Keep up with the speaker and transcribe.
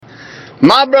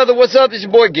My brother, what's up? It's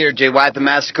your boy Garrett J. White, the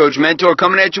Master Coach Mentor,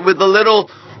 coming at you with a little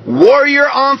Warrior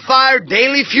on Fire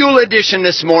Daily Fuel edition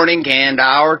this morning. And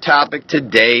our topic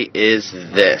today is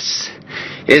this.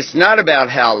 It's not about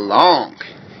how long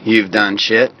you've done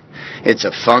shit. It's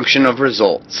a function of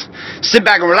results. Sit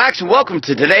back and relax and welcome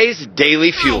to today's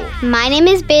Daily Fuel. Hi, my name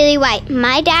is Bailey White.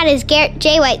 My dad is Garrett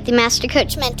J. White, the Master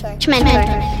Coach Mentor.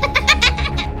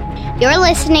 You're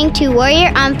listening to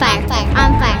Warrior on Fire.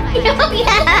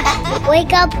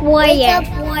 Wake up, Warrior.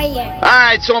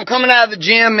 Alright, so I'm coming out of the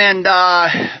gym and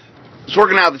I was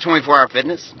working out at the 24-hour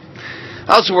fitness.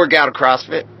 I also work out at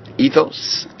CrossFit,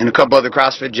 Ethos, and a couple other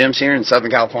CrossFit gyms here in Southern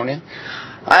California.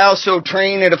 I also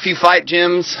train at a few fight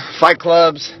gyms, fight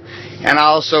clubs, and I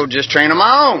also just train on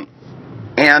my own.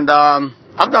 And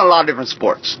I've done a lot of different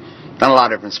sports. And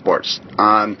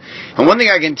one thing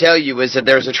I can tell you is that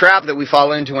there's a trap that we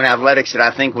fall into in athletics that I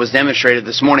think was demonstrated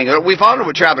this morning. We fall into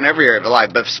a trap in every area of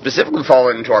life, but specifically fall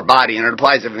into our body, and it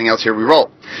applies to everything else here we roll.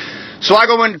 So I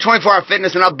go into 24-hour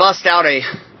fitness, and I bust out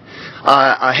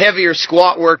a heavier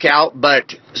squat workout,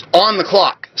 but on the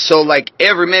clock. So like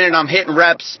every minute I'm hitting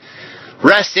reps,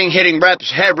 resting, hitting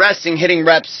reps, resting, hitting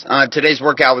reps. Today's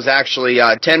workout was actually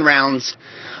 10 rounds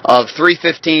of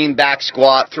 315 back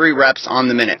squat, 3 reps on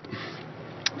the minute.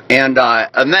 And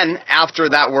then after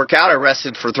that workout, I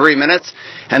rested for 3 minutes,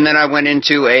 and then I went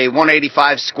into a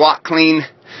 185 squat clean,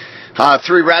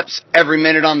 3 reps every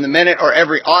minute on the minute, or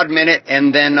every odd minute,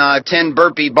 and then 10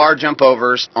 burpee bar jump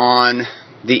overs on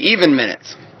the even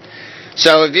minutes.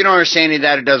 So if you don't understand any of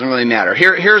that, it doesn't really matter.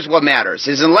 Here's what matters,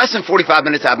 is in less than 45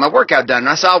 minutes I have my workout done. And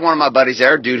I saw one of my buddies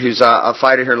there, a dude who's a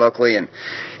fighter here locally, and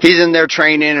he's in there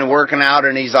training and working out,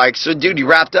 and he's like, so dude, you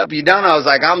wrapped up? You done? I was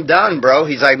like, I'm done, bro.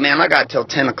 He's like, man, I got till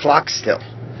 10 o'clock still.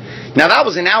 Now that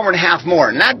was an hour and a half more,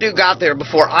 and that dude got there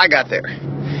before I got there.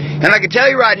 And I can tell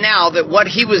you right now that what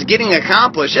he was getting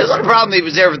accomplished, it's not a problem he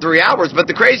was there for 3 hours, but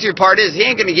the crazier part is he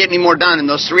ain't going to get any more done in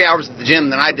those 3 hours at the gym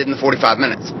than I did in the 45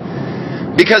 minutes.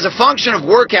 Because a function of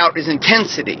workout is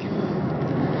intensity.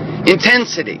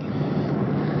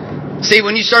 See,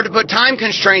 when you start to put time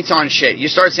constraints on shit, you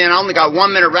start saying, I only got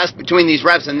 1 minute rest between these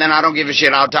reps, and then I don't give a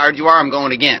shit how tired you are, I'm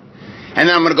going again. And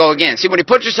then I'm going to go again. See, when you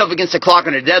put yourself against a clock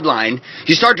and a deadline,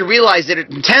 you start to realize that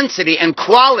intensity and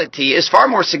quality is far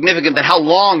more significant than how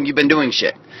long you've been doing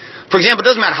shit. For example, it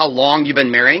doesn't matter how long you've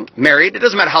been married. It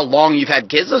doesn't matter how long you've had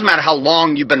kids. It doesn't matter how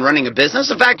long you've been running a business.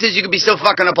 The fact is you could be still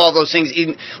fucking up all those things,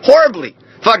 even horribly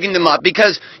fucking them up,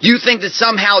 because you think that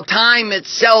somehow time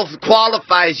itself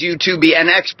qualifies you to be an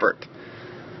expert.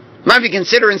 Now, if you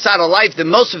consider inside of life that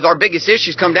most of our biggest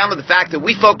issues come down to the fact that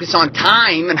we focus on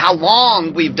time and how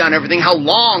long we've done everything, how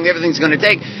long everything's going to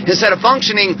take, instead of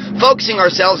focusing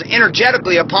ourselves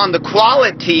energetically upon the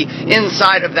quality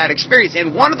inside of that experience.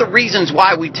 And one of the reasons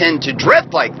why we tend to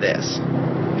drift like this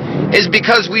is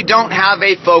because we don't have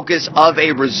a focus of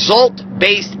a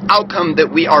result-based outcome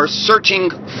that we are searching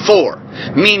for.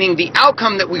 Meaning the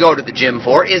outcome that we go to the gym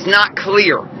for is not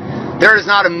clear. There is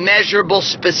not a measurable,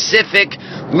 specific,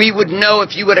 we would know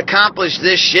if you would accomplish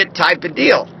this shit type of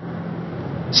deal.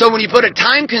 So when you put a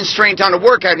time constraint on a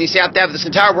workout and you say I have to have this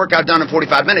entire workout done in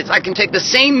 45 minutes, I can take the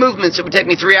same movements that would take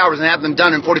me 3 hours and have them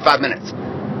done in 45 minutes.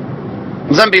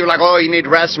 And some people are like, oh, you need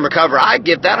to rest and recover. I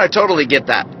get that. I totally get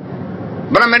that.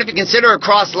 But I mean, if you consider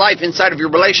across life inside of your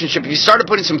relationship, if you started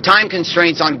putting some time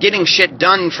constraints on getting shit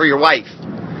done for your wife,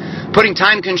 putting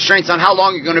time constraints on how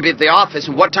long you're going to be at the office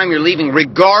and what time you're leaving,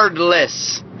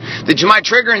 regardless, that you might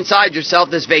trigger inside yourself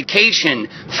this vacation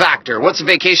factor. What's a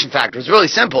vacation factor? It's really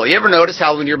simple. You ever notice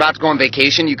how when you're about to go on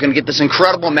vacation, you can get this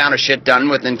incredible amount of shit done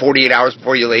within 48 hours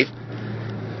before you leave?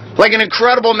 Like an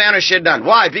incredible amount of shit done.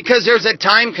 Why? Because there's a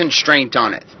time constraint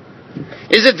on it.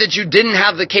 Is it that you didn't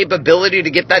have the capability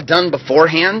to get that done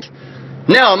beforehand?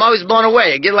 No, I'm always blown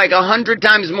away. I get like 100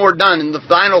 times more done in the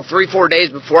final 3-4 days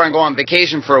before I go on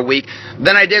vacation for a week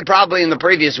than I did probably in the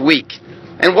previous week.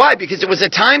 And why? Because it was a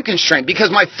time constraint.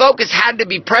 Because my focus had to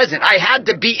be present. I had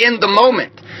to be in the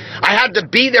moment. I had to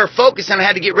be there focused, and I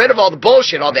had to get rid of all the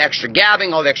bullshit, all the extra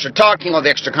gabbing, all the extra talking, all the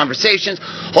extra conversations,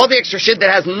 all the extra shit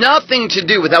that has nothing to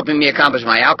do with helping me accomplish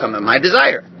my outcome and my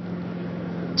desire.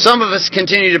 Some of us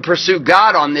continue to pursue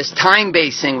God on this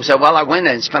time-based thing. We say, well, I went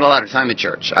and spent a lot of time at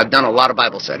church. I've done a lot of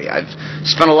Bible study. I've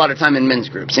spent a lot of time in men's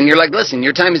groups. And you're like, listen,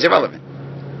 your time is irrelevant.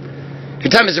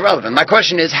 Your time is irrelevant. My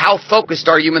question is, how focused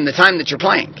are you in the time that you're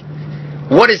playing?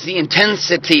 What is the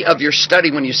intensity of your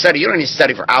study when you study? You don't need to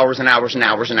study for hours and hours and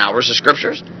hours and hours of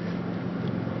scriptures.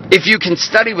 If you can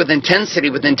study with intensity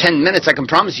within 10 minutes, I can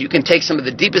promise you can take some of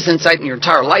the deepest insight in your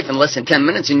entire life in less than 10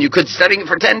 minutes, and you could study it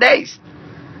for 10 days.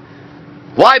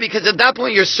 Why? Because at that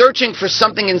point you're searching for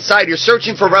something inside. You're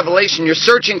searching for revelation. You're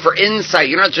searching for insight.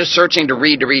 You're not just searching to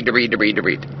read.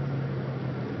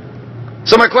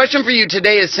 So my question for you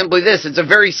today is simply this. It's a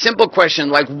very simple question.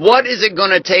 Like, what is it going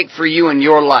to take for you in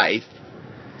your life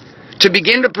to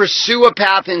begin to pursue a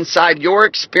path inside your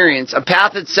experience, a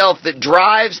path itself that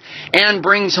drives and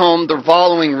brings home the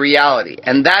following reality?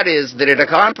 And that is that it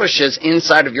accomplishes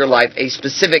inside of your life a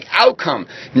specific outcome,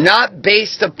 not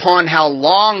based upon how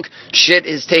long shit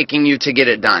is taking you to get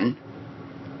it done,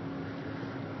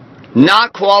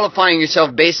 not qualifying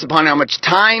yourself based upon how much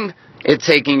time it's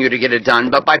taking you to get it done,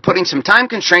 but by putting some time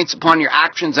constraints upon your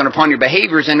actions and upon your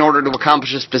behaviors in order to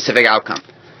accomplish a specific outcome.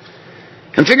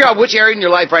 And figure out which area in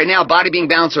your life right now, body, being,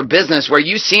 balance, or business, where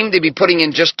you seem to be putting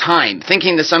in just time,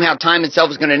 thinking that somehow time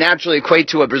itself is going to naturally equate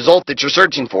to a result that you're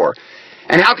searching for.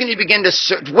 And how can you begin to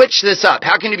switch this up?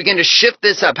 How can you begin to shift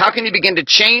this up? How can you begin to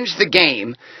change the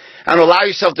game and allow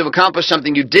yourself to accomplish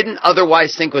something you didn't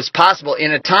otherwise think was possible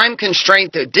in a time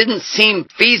constraint that didn't seem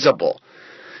feasible,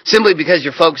 simply because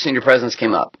your focus and your presence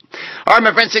came up? All right,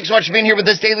 my friends, thanks so much for being here with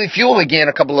this Daily Fuel. Again,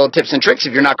 a couple little tips and tricks.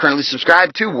 If you're not currently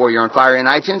subscribed to Warrior on Fire in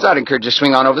iTunes, I'd encourage you to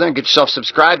swing on over there and get yourself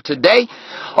subscribed today.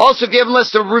 Also, if you haven't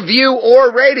left a review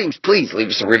or ratings, please leave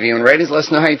us a review and ratings. Let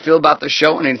us know how you feel about the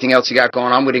show and anything else you got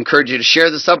going on. We'd encourage you to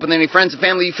share this up with any friends and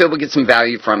family you feel will get some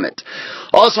value from it.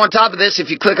 Also, on top of this, if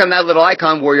you click on that little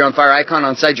icon, Warrior on Fire icon,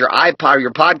 inside your iPod,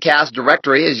 your podcast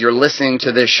directory as you're listening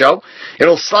to this show,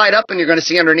 it'll slide up and you're going to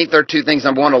see underneath there two things.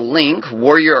 Number one, a link,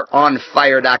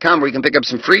 warrioronfire.com, where you can pick up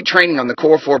some free training on the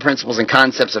core 4 principles and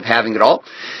concepts of having it all.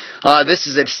 This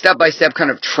is a step-by-step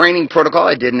kind of training protocol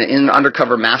I did in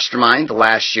Undercover Mastermind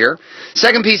last year.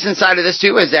 Second piece inside of this,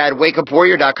 too, is at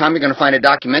wakeupwarrior.com. You're going to find a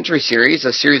documentary series,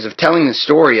 a series of telling the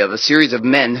story of a series of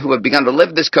men who have begun to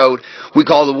live this code we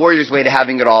call the Warrior's Way to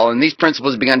Having It All. And these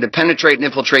principles have begun to penetrate and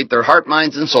infiltrate their heart,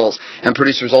 minds, and souls and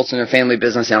produce results in their family,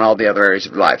 business, and all the other areas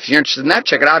of life. If you're interested in that,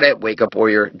 check it out at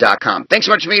wakeupwarrior.com. Thanks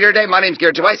so much for being here today. My name is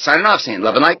Garrett J. White, signing off, saying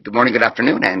love and light. Good morning, good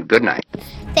afternoon, and good night.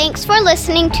 Thanks for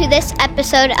listening to this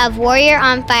episode of Warrior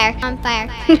on Fire.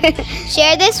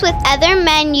 Share this with other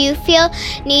men you feel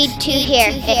need to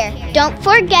hear. Don't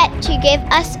forget to give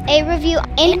us a review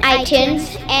in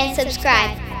iTunes and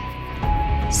subscribe.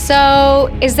 So,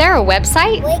 is there a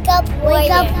website? Wake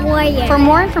Up Warrior. For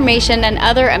more information and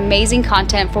other amazing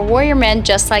content for warrior men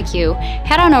just like you,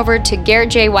 head on over to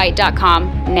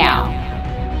GarrettJWhite.com now.